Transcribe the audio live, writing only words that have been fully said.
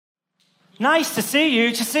Nice to see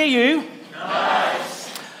you, Nice.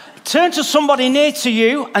 Turn to somebody near to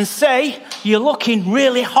you and say, you're looking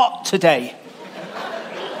really hot today.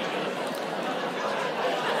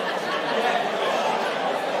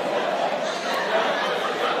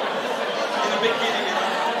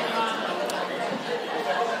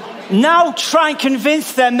 Now try and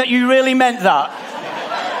convince them that you really meant that.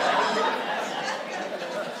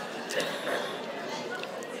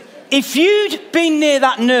 If you'd been near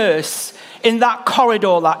that nurse in that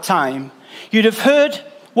corridor that time, you'd have heard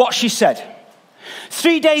what she said.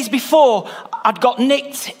 3 days before, I'd got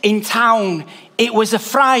nicked in town. It was a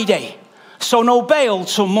Friday, so no bail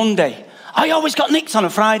till Monday. I always got nicked on a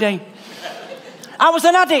Friday. I was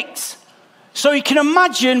an addict. So you can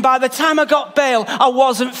imagine by the time I got bail, I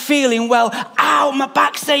wasn't feeling well. Ow, my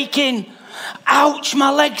back's aching. Ouch, my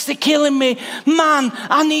legs are killing me. Man,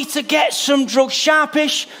 I need to get some drugs,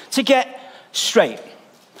 sharpish, to get straight.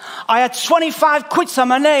 I had 25 quid to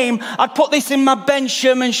my name. I'd put this in my Ben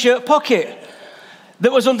Sherman shirt pocket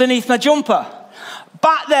that was underneath my jumper.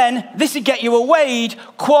 Back then, this would get you a weighed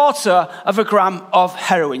 1/4 gram of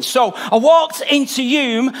heroin. So I walked into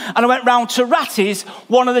Hume and I went round to Ratty's,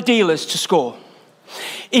 one of the dealers, to score.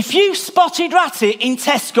 If you spotted Ratty in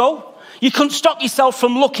Tesco, you couldn't stop yourself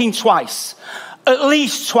from looking twice. At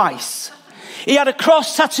least twice. He had a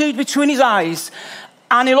cross tattooed between his eyes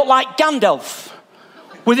and he looked like Gandalf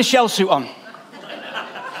with a shell suit on.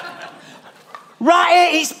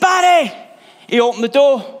 Ratty, it's Barry. He opened the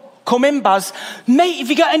door. Come in, Baz. Mate, have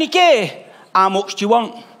you got any gear? How much do you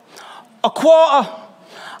want? 1/4.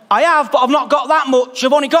 I have, but I've not got that much.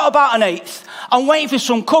 I've only got about 1/8. I'm waiting for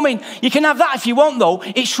some coming. You can have that if you want, though.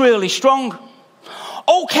 It's really strong.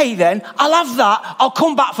 Okay, then. I'll have that. I'll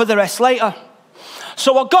come back for the rest later.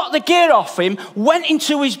 So I got the gear off him, went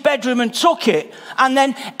into his bedroom and took it, and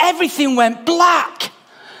then everything went black.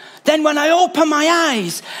 Then when I opened my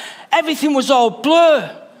eyes, everything was all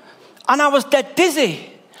blur, and I was dead dizzy.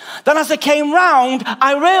 Then as I came round,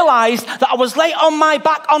 I realised that I was laid on my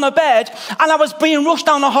back on a bed and I was being rushed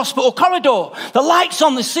down a hospital corridor. The lights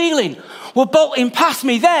on the ceiling were bolting past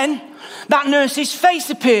me. Then that nurse's face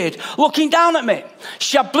appeared, looking down at me.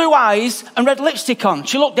 She had blue eyes and red lipstick on.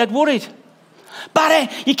 She looked dead worried. Barry,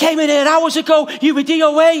 you came in here hours ago. You were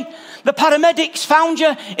DOA. The paramedics found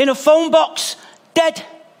you in a phone box, dead.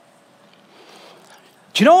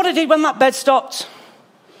 Do you know what I did when that bed stopped?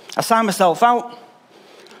 I signed myself out.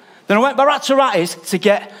 Then I went back to Ratty's to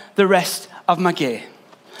get the rest of my gear.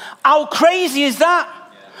 How crazy is that?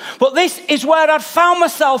 But this is where I'd found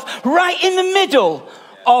myself right in the middle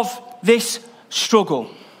of this struggle.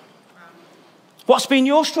 What's been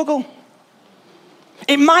your struggle?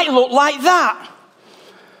 It might look like that.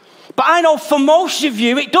 But I know for most of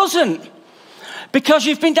you it doesn't. Because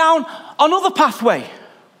you've been down another pathway.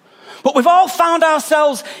 But we've all found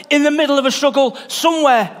ourselves in the middle of a struggle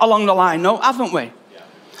somewhere along the line, no, haven't we?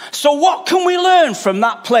 So what can we learn from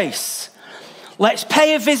that place? Let's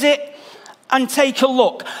pay a visit and take a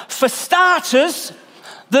look. For starters,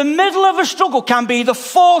 the middle of a struggle can be the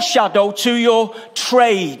foreshadow to your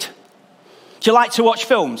trade. Do you like to watch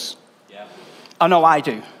films? Yeah. I know I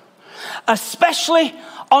do. Especially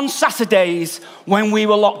on Saturdays when we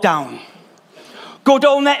were locked down. Good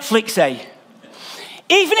old Netflix, eh?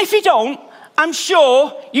 Even if you don't, I'm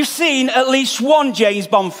sure you've seen at least one James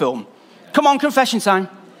Bond film. Come on, confession time.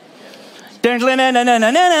 There's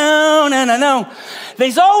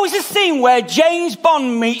always a scene where James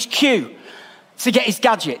Bond meets Q to get his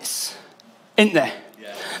gadgets, isn't there?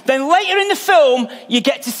 Yeah. Then later in the film, you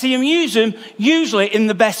get to see him use them, usually in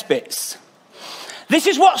the best bits. This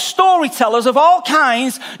is what storytellers of all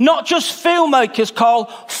kinds, not just filmmakers, call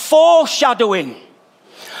foreshadowing.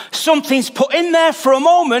 Something's put in there for a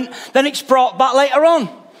moment, then it's brought back later on.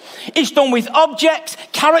 It's done with objects,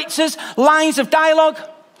 characters, lines of dialogue.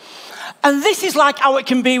 And this is like how it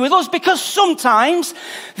can be with us, because sometimes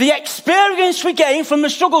the experience we gain from the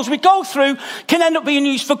struggles we go through can end up being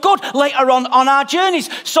used for good later on our journeys.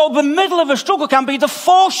 So the middle of a struggle can be the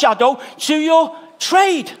foreshadow to your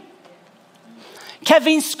trade.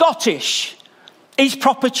 Kevin's Scottish. He's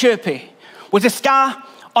proper chirpy with a scar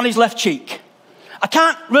on his left cheek. I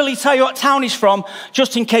can't really tell you what town he's from,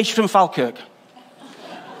 just in case you're from Falkirk.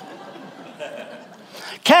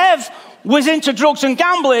 Kev was into drugs and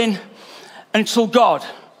gambling until God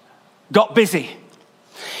got busy.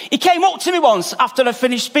 He came up to me once after I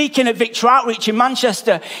finished speaking at Victory Outreach in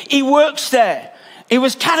Manchester. He works there. He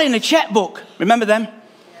was carrying a checkbook. Remember them?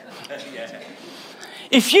 Yeah.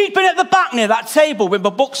 If you'd been at the back near that table with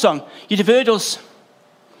my books on, you'd have heard us.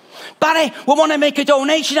 Barry, we want to make a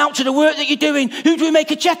donation out to the work that you're doing. Who do we make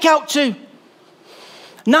a check out to?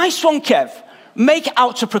 Nice one, Kev. Make it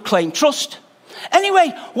out to proclaim trust.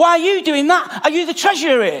 Anyway, why are you doing that? Are you the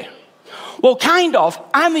treasurer here? Well, kind of.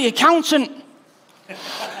 I'm the accountant.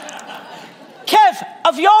 Kev,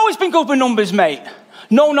 have you always been good with numbers, mate?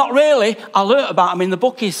 No, not really. I learnt about them in the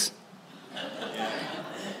bookies.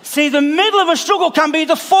 See, the middle of a struggle can be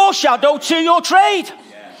the foreshadow to your trade.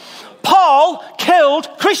 Yeah. Paul killed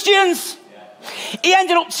Christians. Yeah. He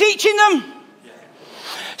ended up teaching them. Yeah.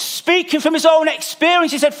 Speaking from his own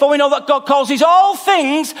experience, he said, for we know that God causes all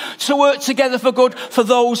things to work together for good for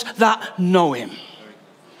those that know him.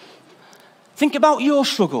 Think about your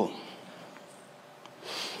struggle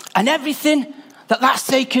and everything that's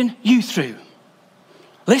taken you through.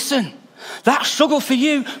 Listen, that struggle for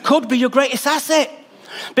you could be your greatest asset.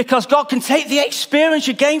 Because God can take the experience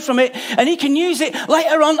you gain from it and he can use it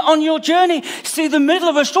later on your journey. See, the middle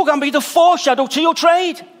of a struggle can be the foreshadow to your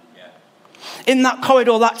trade. Yeah. In that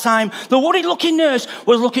corridor that time, the worried-looking nurse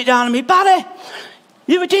was looking down at me. Barry,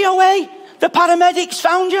 you were DOA. The paramedics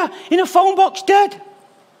found you in a phone box dead.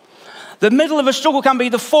 The middle of a struggle can be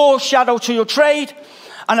the foreshadow to your trade.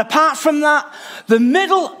 And apart from that, the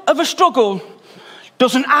middle of a struggle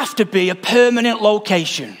doesn't have to be a permanent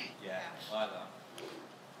location.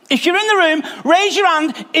 If you're in the room, raise your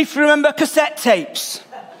hand if you remember cassette tapes.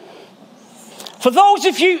 For those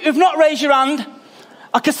of you who've not raised your hand,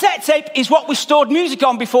 a cassette tape is what we stored music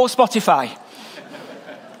on before Spotify.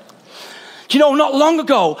 Do you know, not long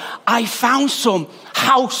ago, I found some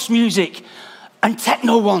house music and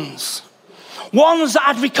techno ones. Ones that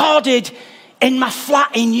I'd recorded in my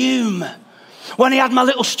flat in Hume when I had my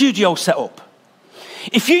little studio set up.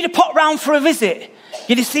 If you'd have popped round for a visit,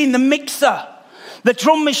 you'd have seen the mixer, the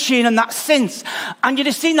drum machine and that synth, and you'd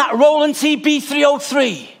have seen that Roland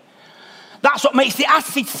TB303. That's what makes the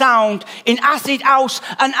acid sound in acid house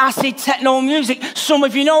and acid techno music. Some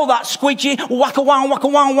of you know that squidgy wacka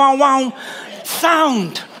wow wow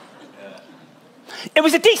sound. It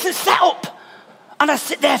was a decent setup, and I'd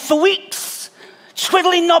sit there for weeks,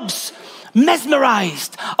 twiddling knobs,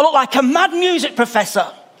 mesmerised. I looked like a mad music professor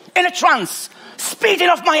in a trance, speeding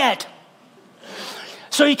off my head.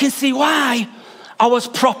 So you can see why I was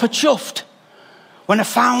proper chuffed when I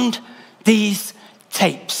found these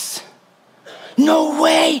tapes. No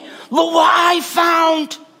way, look what I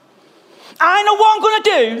found. I know what I'm going to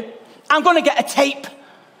do. I'm going to get a tape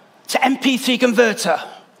to MP3 converter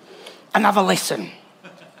and have a listen.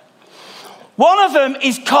 One of them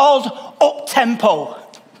is called Up-Tempo.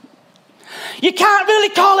 You can't really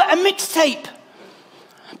call it a mixtape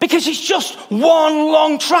because it's just one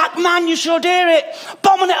long track. Man, you should hear it,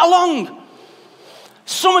 bombing it along.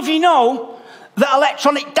 Some of you know that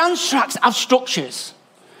electronic dance tracks have structures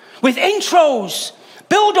with intros,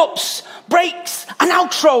 build-ups, breaks, and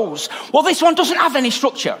outros. Well, this one doesn't have any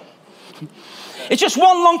structure. It's just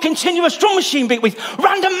one long continuous drum machine beat with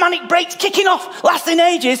random manic breaks kicking off, lasting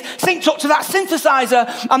ages, synced up to that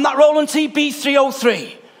synthesizer and that Roland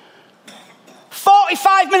TB303.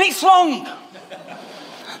 45 minutes long.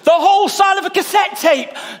 The whole side of a cassette tape,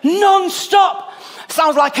 non-stop.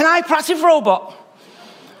 Sounds like an hyperactive robot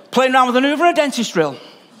playing around with an Hoover and a dentist drill.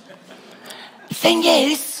 The thing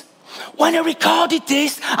is, when I recorded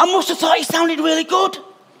this, I must have thought it sounded really good.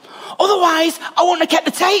 Otherwise, I wouldn't have kept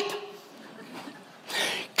the tape.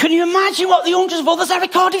 Can you imagine what the hundreds of others I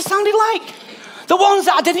recorded sounded like? The ones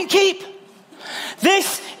that I didn't keep.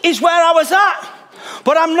 This is where I was at.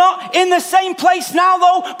 But I'm not in the same place now,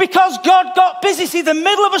 though, because God got busy. See, the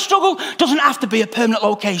middle of a struggle doesn't have to be a permanent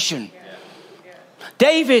location.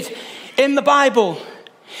 David, in the Bible,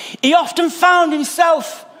 he often found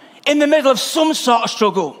himself in the middle of some sort of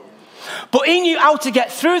struggle. But he knew how to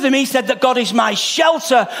get through them. He said that God is my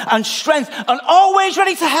shelter and strength and always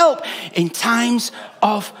ready to help in times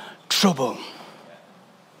of trouble.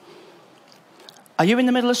 Are you in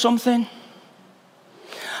the middle of something?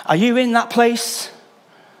 Are you in that place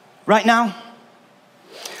right now?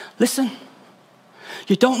 Listen,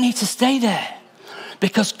 you don't need to stay there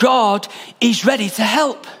because God is ready to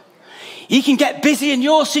help. He can get busy in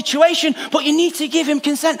your situation, but you need to give him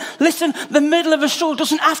consent. Listen, the middle of a struggle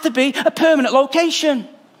doesn't have to be a permanent location.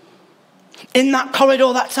 In that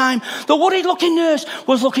corridor that time, the worried-looking nurse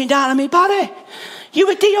was looking down at me. Barry, you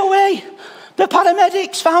were DOA. The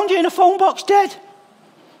paramedics found you in a phone box dead.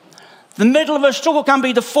 The middle of a struggle can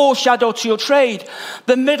be the foreshadow to your trade.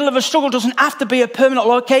 The middle of a struggle doesn't have to be a permanent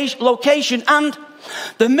location. And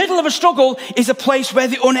the middle of a struggle is a place where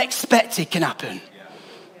the unexpected can happen.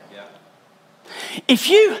 If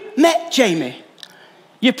you met Jamie,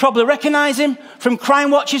 you'd probably recognise him from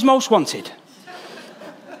Crime Watch's Most Wanted.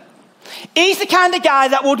 He's the kind of guy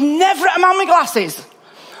that would never at a man with glasses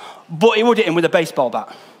but he would hit him with a baseball bat.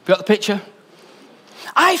 You got the picture?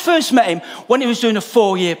 I first met him when he was doing a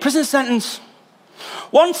 4-year prison sentence.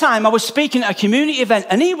 One time I was speaking at a community event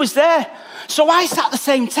and he was there. So I sat at the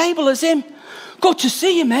same table as him. Good to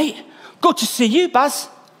see you, mate. Good to see you, Baz.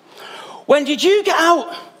 When did you get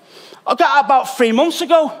out? I got out about 3 months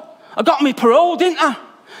ago. I got me parole, didn't I?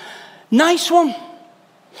 Nice one.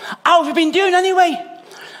 How have you been doing anyway?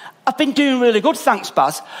 I've been doing really good, thanks,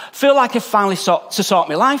 Baz. Feel like I've finally sort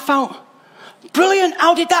my life out. Brilliant.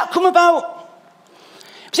 How did that come about?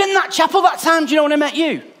 It was in that chapel that time, do you know, when I met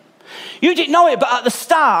you? You didn't know it, but at the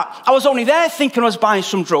start, I was only there thinking I was buying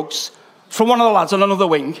some drugs from one of the lads on another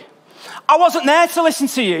wing. I wasn't there to listen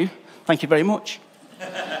to you. Thank you very much.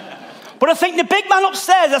 But I think the big man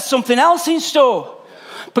upstairs has something else in store.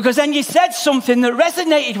 Because then you said something that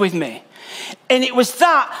resonated with me. And it was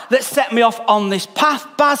that set me off on this path,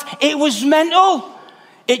 Baz. It was mental.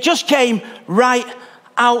 It just came right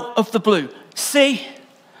out of the blue. See,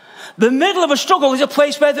 the middle of a struggle is a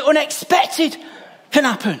place where the unexpected can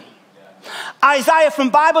happen. Isaiah from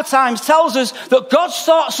Bible Times tells us that God's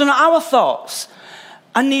thoughts are not our thoughts,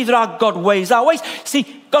 and neither are God's ways our ways.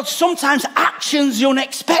 See, God sometimes actions the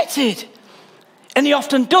unexpected, and he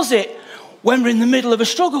often does it when we're in the middle of a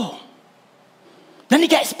struggle. Then he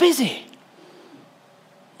gets busy.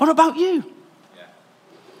 What about you? Yeah.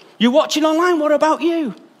 You're watching online, what about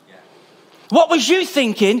you? Yeah. What was you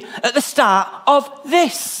thinking at the start of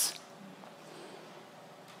this?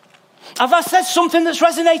 Have I said something that's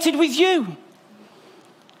resonated with you?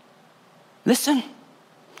 Listen,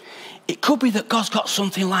 it could be that God's got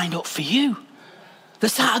something lined up for you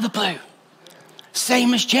that's out of the blue.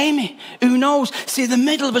 Same as Jamie. Who knows? See, the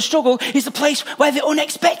middle of a struggle is the place where the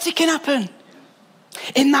unexpected can happen.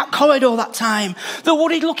 In that corridor that time, the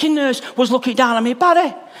worried-looking nurse was looking down at me.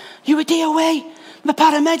 Barry, you were DOA. The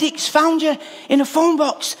paramedics found you in a phone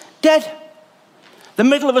box, dead. The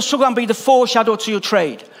middle of a struggle can be the foreshadow to your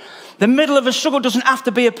trade. The middle of a struggle doesn't have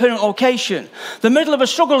to be a permanent location. The middle of a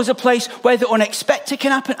struggle is a place where the unexpected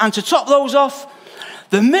can happen. And to top those off,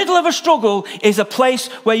 the middle of a struggle is a place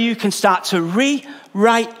where you can start to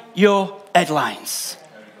rewrite your headlines.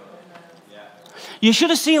 You should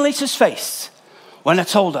have seen Lisa's face when I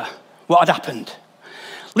told her what had happened.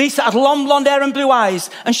 Lisa had long blonde hair and blue eyes,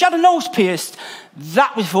 and she had a nose pierced.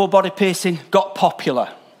 That was before body piercing got popular.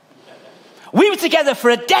 We were together for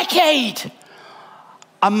a decade.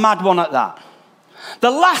 A mad one at that.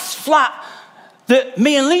 The last flat that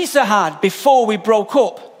me and Lisa had before we broke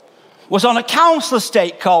up was on a council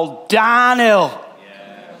estate called Darnhill.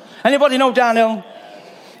 Yeah. Anybody know Darnhill?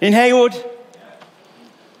 Yeah. In Haywood? Yeah.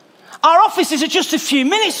 Our offices are just a few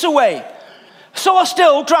minutes away, so I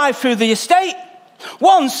still drive through the estate.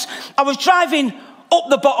 Once I was driving up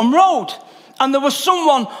the bottom road and there was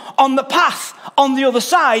someone on the path on the other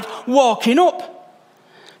side walking up.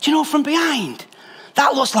 Do you know, from behind?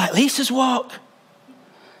 That looks like Lisa's walk.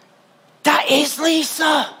 That is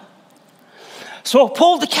Lisa. So I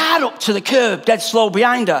pulled the car up to the curb, dead slow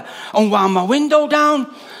behind her, and wound my window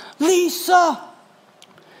down. Lisa,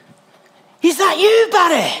 is that you,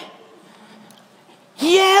 Barry?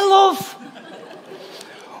 Yeah, love.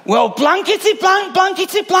 Well, blankety blank,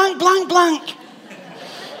 blankety blank, blank, blank.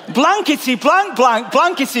 Blankety blank, blank,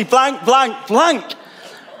 blankety blank, blank, blank.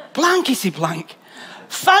 Blankety blank.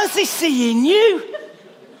 Fancy seeing you.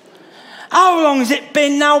 How long has it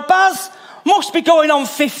been now, Baz? Must be going on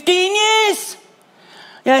 15 years.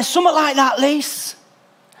 Yeah, something like that, Lise.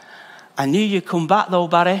 I knew you'd come back though,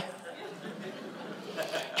 Barry. Do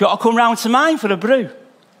you want to come round to mine for a brew?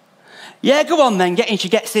 Yeah, go on then, she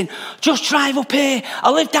gets in. Just drive up here.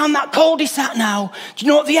 I live down that cul-de-sac now. Do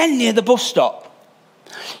you know at the end near the bus stop?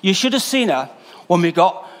 You should have seen her when we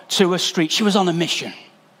got to a street. She was on a mission.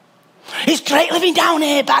 It's great living down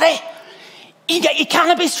here, Barry. You get your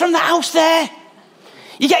cannabis from the house there.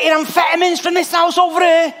 You get your amphetamines from this house over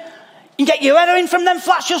here. You get your heroin from them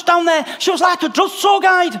flats just down there. She was like a drugstore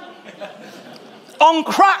guide. On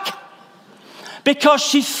crack. Because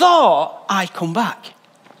she thought I'd come back.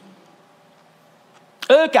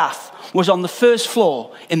 Her gaff was on the first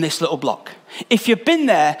floor in this little block. If you'd been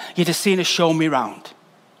there, you'd have seen her show me round.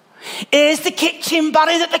 Here's the kitchen,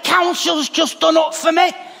 Barry, that the council's just done up for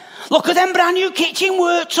me. Look at them brand new kitchen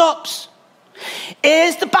worktops.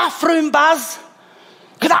 Here's the bathroom, Baz.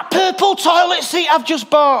 Look at that purple toilet seat I've just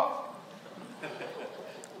bought.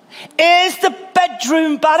 Here's the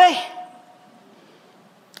bedroom, Barry.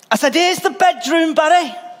 I said, here's the bedroom,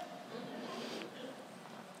 Barry.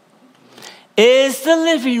 Here's the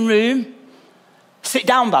living room. Sit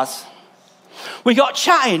down, Baz. We got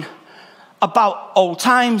chatting about old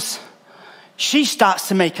times. She starts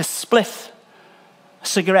to make a spliff. a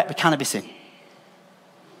cigarette with cannabis in?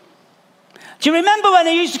 Do you remember when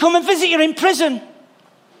I used to come and visit you in prison?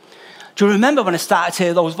 Do you remember when I started to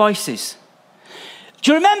hear those voices?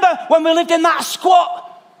 Do you remember when we lived in that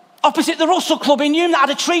squat opposite the Russell Club in Newham that had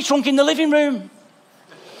a tree trunk in the living room?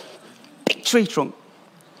 Big tree trunk.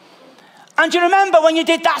 And do you remember when you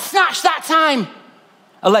did that snatch that time?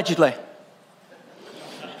 Allegedly.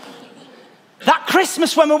 That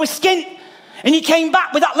Christmas when we were skint and you came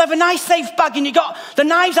back with that leather knife safe bag and you got the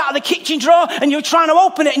knives out of the kitchen drawer and you were trying to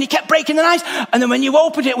open it and you kept breaking the knives. And then when you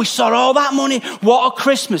opened it, we saw all that money. What a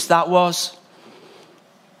Christmas that was.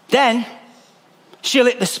 Then she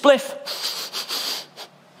lit the spliff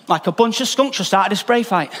like a bunch of skunks who started a spray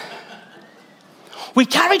fight. We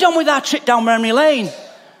carried on with our trip down memory lane.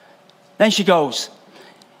 Then she goes,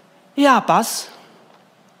 yeah, Baz.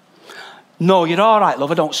 No, you're all right,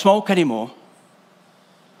 love. I don't smoke anymore.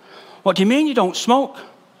 What do you mean you don't smoke?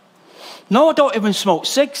 No, I don't even smoke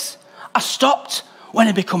cigs. I stopped when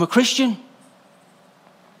I become a Christian.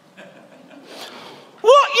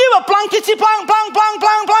 What? You a blankety blank, blank, blank,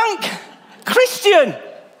 blank, blank Christian?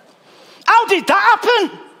 How did that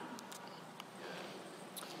happen?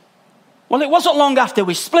 Well, it wasn't long after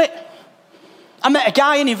we split. I met a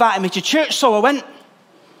guy and he invited me to church, so I went.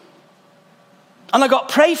 And I got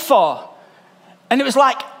prayed for. And it was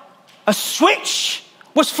like a switch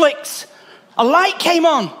was flicked. A light came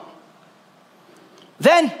on.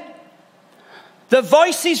 Then the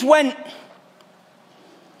voices went.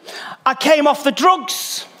 I came off the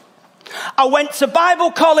drugs. I went to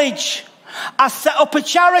Bible college. I set up a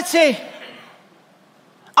charity.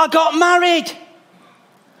 I got married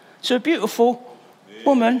to a beautiful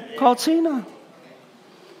woman called Tina.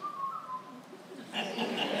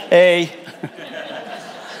 Hey.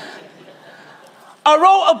 I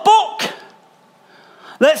wrote a book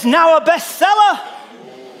that's now a bestseller.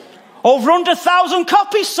 Over 100,000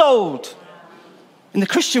 copies sold. In the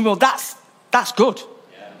Christian world, that's good.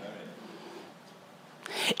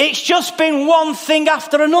 It's just been one thing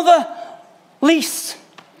after another, least.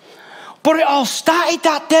 But it all started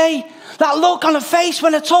that day. That look on her face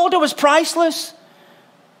when I told her was priceless.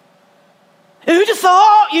 Who'd have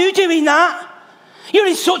thought you doing that? You're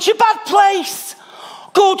in such a bad place.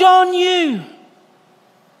 Good on you.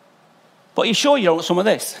 But you sure you don't want some of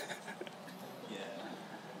this?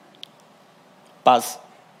 Baz.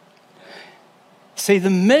 See,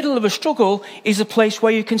 the middle of a struggle is a place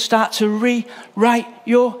where you can start to rewrite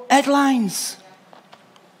your headlines.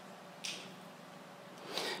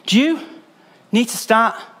 Do you need to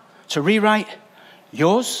start to rewrite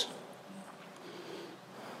yours?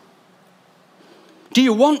 Do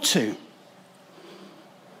you want to?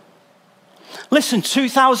 Listen,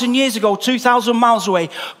 2,000 years ago, 2,000 miles away,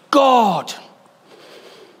 God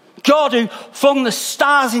who flung the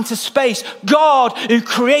stars into space, God who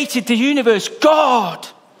created the universe, God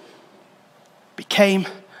became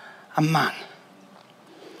a man.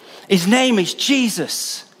 His name is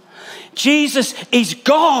Jesus. Jesus is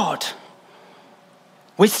God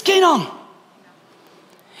with skin on.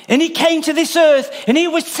 And he came to this earth and he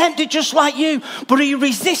was tempted just like you, but he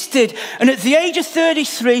resisted. And at the age of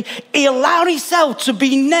 33, he allowed himself to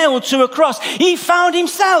be nailed to a cross. He found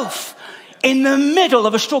himself in the middle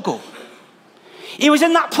of a struggle. He was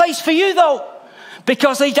in that place for you though,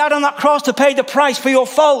 because he died on that cross to pay the price for your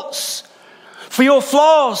faults, for your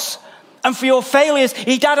flaws, and for your failures.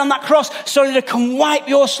 He died on that cross so that it can wipe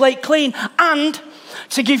your slate clean and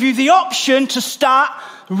to give you the option to start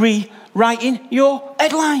rewriting your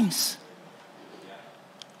headlines.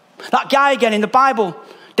 That guy again in the Bible,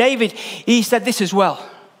 David, he said this as well.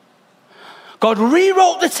 God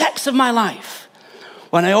rewrote the text of my life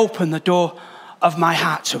when I opened the door of my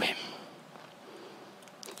heart to him.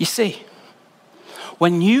 You see,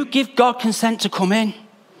 when you give God consent to come in,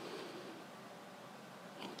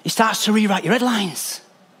 he starts to rewrite your headlines.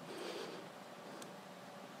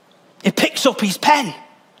 He picks up his pen.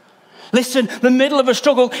 Listen, the middle of a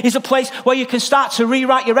struggle is a place where you can start to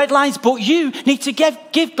rewrite your headlines, but you need to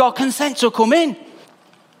give God consent to come in.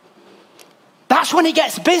 That's when he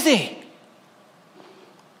gets busy.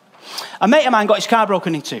 A mate of mine got his car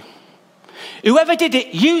broken into. Whoever did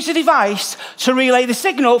it used a device to relay the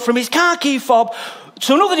signal from his car key fob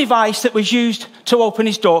to another device that was used to open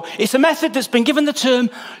his door. It's a method that's been given the term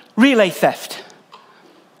relay theft.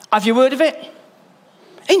 Have you heard of it?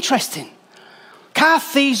 Interesting. Car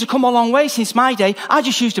thieves have come a long way since my day. I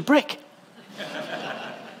just used a brick.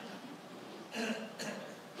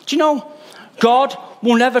 Do you know, God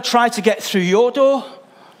will never try to get through your door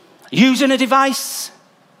using a device.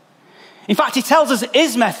 In fact, he tells us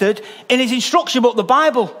his method in his instruction book, the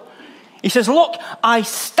Bible. He says, look, I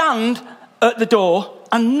stand at the door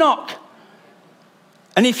and knock.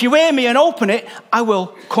 And if you hear me and open it, I will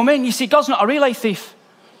come in. You see, God's not a relay thief.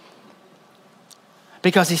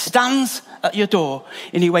 Because he stands at your door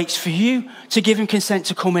and he waits for you to give him consent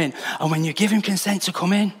to come in. And when you give him consent to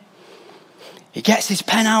come in, he gets his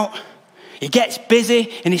pen out, he gets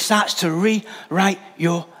busy, and he starts to rewrite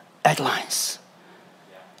your headlines.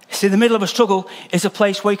 See, the middle of a struggle is a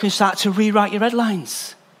place where you can start to rewrite your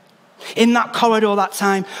headlines. In that corridor that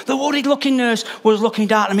time, the worried-looking nurse was looking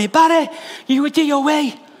down at me. Barry, you were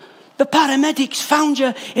DOA. The paramedics found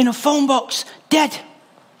you in a phone box, dead.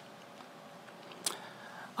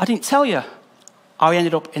 I didn't tell you how I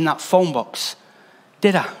ended up in that phone box,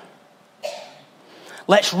 did I?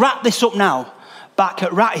 Let's wrap this up now, back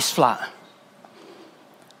at Ratty's flat,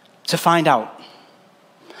 to find out.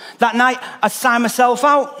 That night, I'd signed myself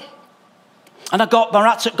out. And I gone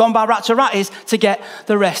by Rat to Ratty's to get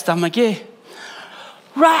the rest of my gear.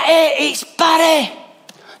 Ratty, it's Barry.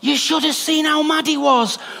 You should have seen how mad he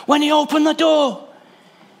was when he opened the door.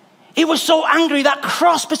 He was so angry that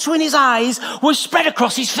cross between his eyes was spread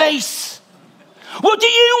across his face. What do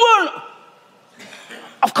you want?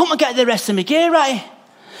 I've come to get the rest of my gear, Ratty.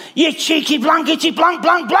 You cheeky blankety blank,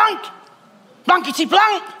 blank, blank. Blankety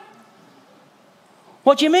blank.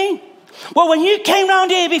 What do you mean? Well, when you came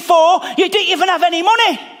round here before, you didn't even have any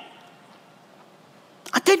money.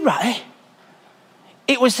 I did, Ratty.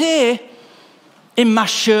 It was here in my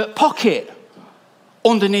shirt pocket,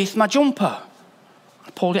 underneath my jumper.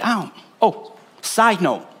 I pulled it out. Oh, side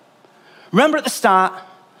note. Remember at the start,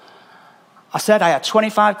 I said I had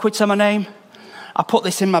 25 quid to my name. I put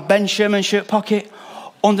this in my Ben Sherman shirt pocket,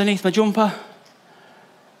 underneath my jumper.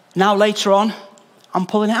 Now later on, I'm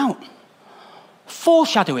pulling it out.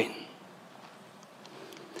 Foreshadowing.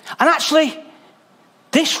 And actually,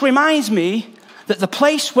 this reminds me that the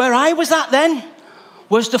place where I was at then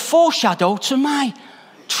was the foreshadow to my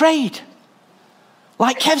trade,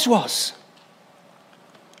 like Kev's was.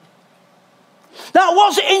 That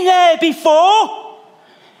wasn't in there before.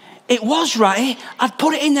 It was, right? I'd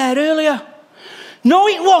put it in there earlier. No,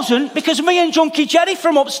 it wasn't, because me and Junkie Jerry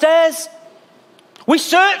from upstairs, we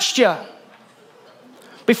searched you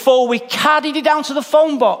before we carried you down to the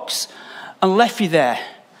phone box and left you there.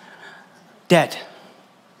 Dead.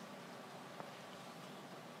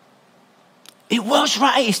 It was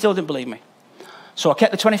right. He still didn't believe me. So I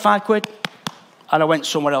kept the 25 quid and I went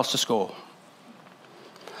somewhere else to score.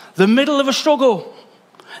 The middle of a struggle.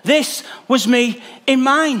 This was me in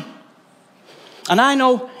mine. And I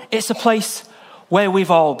know it's a place where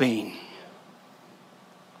we've all been.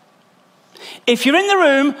 If you're in the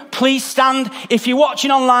room, please stand. If you're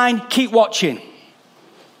watching online, keep watching.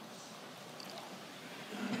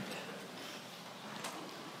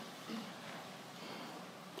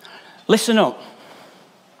 Listen up.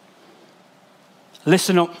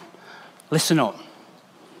 Listen up. Listen up.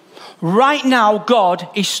 Right now, God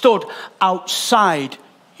is stood outside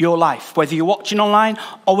your life, whether you're watching online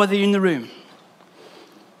or whether you're in the room.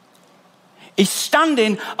 He's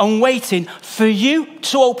standing and waiting for you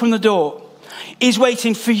to open the door. He's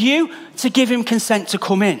waiting for you to give him consent to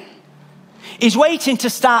come in. He's waiting to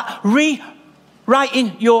start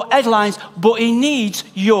rewriting your headlines, but he needs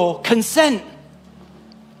your consent.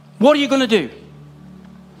 What are you going to do?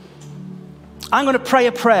 I'm going to pray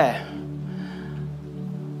a prayer.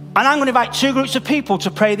 And I'm going to invite two groups of people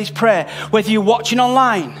to pray this prayer, whether you're watching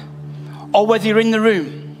online or whether you're in the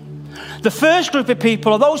room. The first group of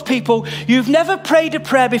people are those people, you've never prayed a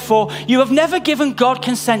prayer before, you have never given God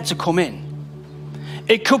consent to come in.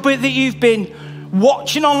 It could be that you've been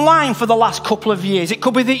watching online for the last couple of years. It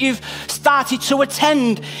could be that you've started to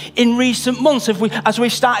attend in recent months as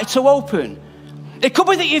we've started to open. It could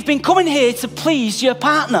be that you've been coming here to please your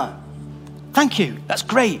partner. Thank you, that's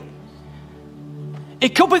great.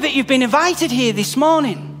 It could be that you've been invited here this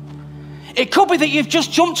morning. It could be that you've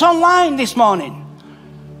just jumped online this morning.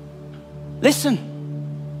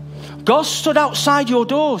 Listen, God stood outside your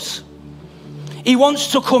doors. He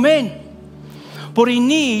wants to come in, but he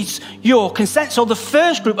needs your consent. So the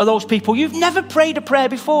first group of those people, you've never prayed a prayer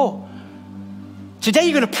before. Today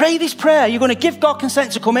you're going to pray this prayer. You're going to give God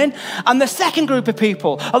consent to come in. And the second group of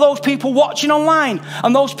people are those people watching online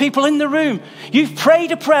and those people in the room. You've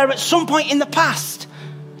prayed a prayer at some point in the past.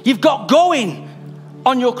 You've got going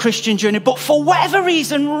on your Christian journey, but for whatever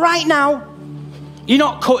reason right now, you're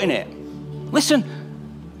not cutting it. Listen,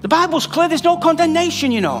 the Bible's clear. There's no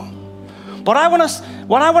condemnation, you know. But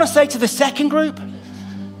what I want to say to the second group,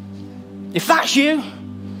 if that's you,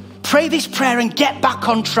 pray this prayer and get back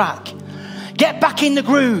on track. Get back in the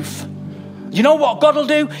groove. You know what God will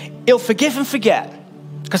do? He'll forgive and forget,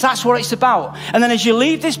 because that's what it's about. And then as you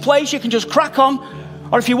leave this place, you can just crack on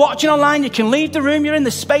Or if you're watching online, you can leave the room you're in,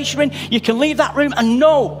 the space you're in. You can leave that room and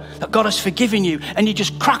know that God has forgiven you, and you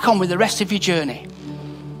just crack on with the rest of your journey.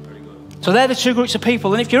 So they're the two groups of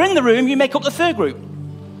people. And if you're in the room, you make up the third group.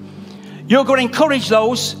 You're going to encourage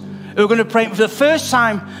those who are going to pray for the first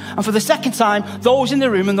time and for the second time, those in the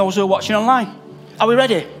room and those who are watching online. Are we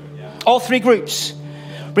ready? Yeah. All three groups.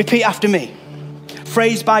 Repeat after me,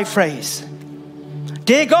 phrase by phrase.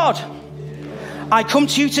 Dear God, I come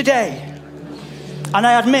to you today and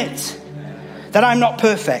I admit that I'm not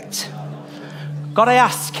perfect. God, I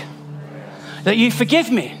ask that you forgive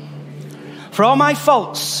me for all my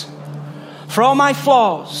faults, for all my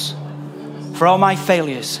flaws, for all my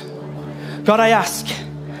failures. God, I ask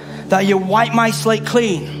that you wipe my slate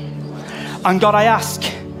clean. And God, I ask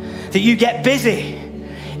that you get busy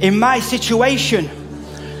in my situation.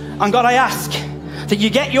 And God, I ask that you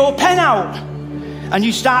get your pen out and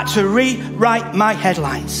you start to rewrite my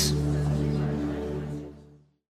headlines.